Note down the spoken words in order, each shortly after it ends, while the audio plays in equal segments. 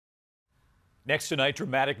Next tonight,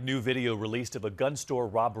 dramatic new video released of a gun store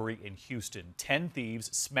robbery in Houston. 10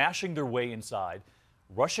 thieves smashing their way inside,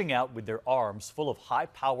 rushing out with their arms full of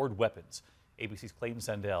high-powered weapons. ABC's Clayton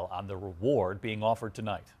Sandell on the reward being offered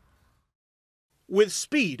tonight. With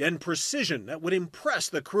speed and precision that would impress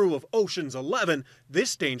the crew of Ocean's 11,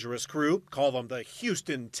 this dangerous crew, call them the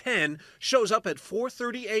Houston 10, shows up at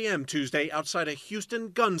 4:30 a.m. Tuesday outside a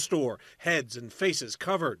Houston gun store, heads and faces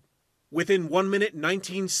covered. Within 1 minute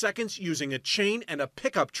 19 seconds, using a chain and a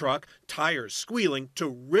pickup truck, tires squealing, to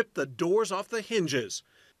rip the doors off the hinges.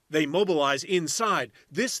 They mobilize inside.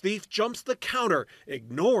 This thief jumps the counter,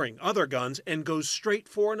 ignoring other guns, and goes straight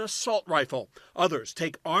for an assault rifle. Others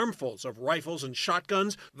take armfuls of rifles and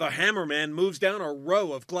shotguns. The hammerman moves down a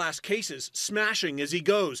row of glass cases, smashing as he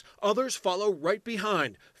goes. Others follow right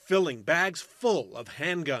behind, filling bags full of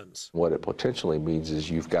handguns. What it potentially means is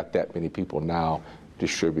you've got that many people now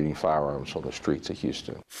distributing firearms on the streets of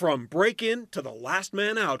Houston. From break-in to the last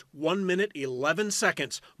man out, 1 minute 11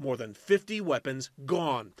 seconds, more than 50 weapons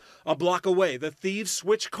gone. A block away, the thieves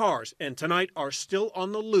switch cars and tonight are still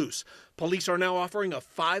on the loose. Police are now offering a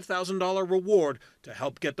 $5,000 reward to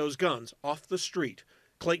help get those guns off the street.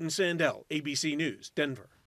 Clayton Sandell, ABC News, Denver.